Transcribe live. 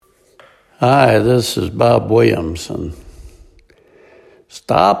Hi, this is Bob Williamson.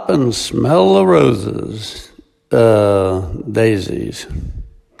 Stop and smell the roses, daisies.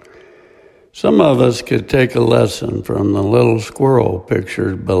 Some of us could take a lesson from the little squirrel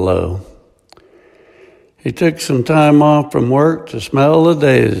pictured below. He took some time off from work to smell the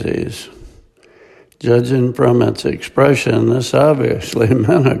daisies. Judging from its expression, this obviously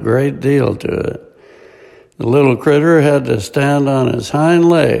meant a great deal to it. The little critter had to stand on its hind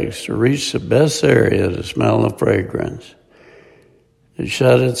legs to reach the best area to smell the fragrance. It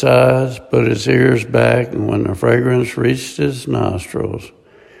shut its eyes, put its ears back, and when the fragrance reached its nostrils,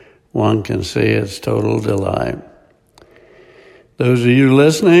 one can see its total delight. Those of you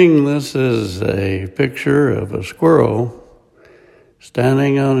listening, this is a picture of a squirrel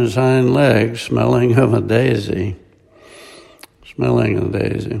standing on his hind legs, smelling a daisy.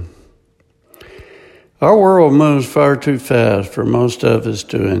 Our world moves far too fast for most of us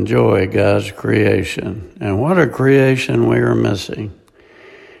to enjoy God's creation. And what a creation we are missing.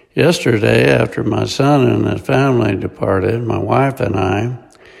 Yesterday, after my son and his family departed, my wife and I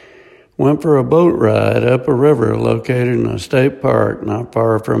went for a boat ride up a river located in a state park not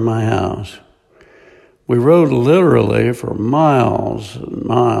far from my house. We rode literally for miles and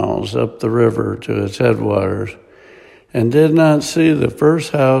miles up the river to its headwaters and did not see the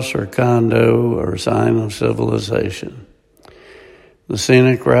first house or condo or sign of civilization. The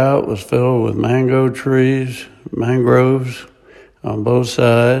scenic route was filled with mangroves on both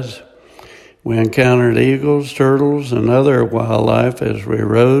sides. We encountered eagles, turtles, and other wildlife as we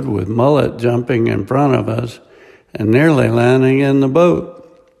rode, with mullet jumping in front of us and nearly landing in the boat.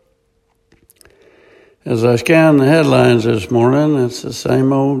 As I scanned the headlines this morning, it's the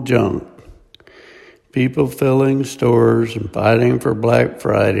same old junk. People filling stores and fighting for Black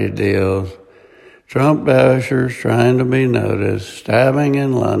Friday deals, Trump bashers trying to be noticed, stabbing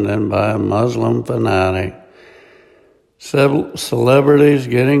in London by a Muslim fanatic, celebrities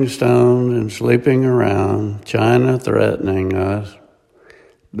getting stoned and sleeping around, China threatening us.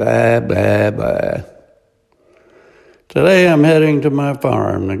 Blah, blah, blah. Today I'm heading to my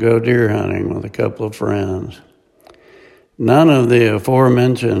farm to go deer hunting with a couple of friends. None of the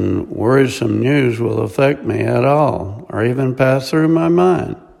aforementioned worrisome news will affect me at all or even pass through my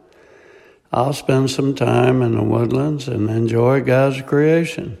mind. I'll spend some time in the woodlands and enjoy God's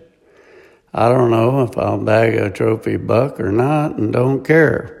creation. I don't know if I'll bag a trophy buck or not and don't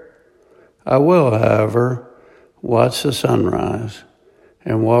care. I will, however, watch the sunrise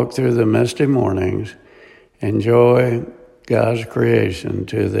and walk through the misty mornings, enjoy God's creation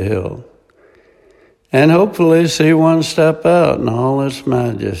to the hill, and hopefully see one step out in all its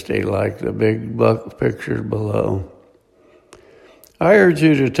majesty like the big buck pictured below. I urge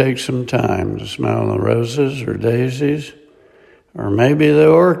you to take some time to smell the roses or daisies, or maybe the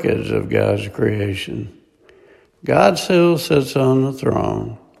orchids of God's creation. God still sits on the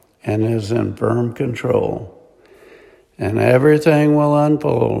throne and is in firm control, and everything will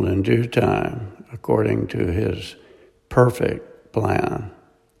unfold in due time according to his perfect plan.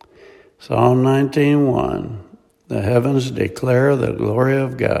 Psalm 19:1, the heavens declare the glory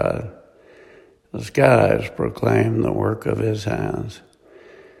of God. The skies proclaim the work of his hands.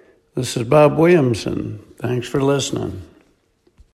 This is Bob Williamson. Thanks for listening.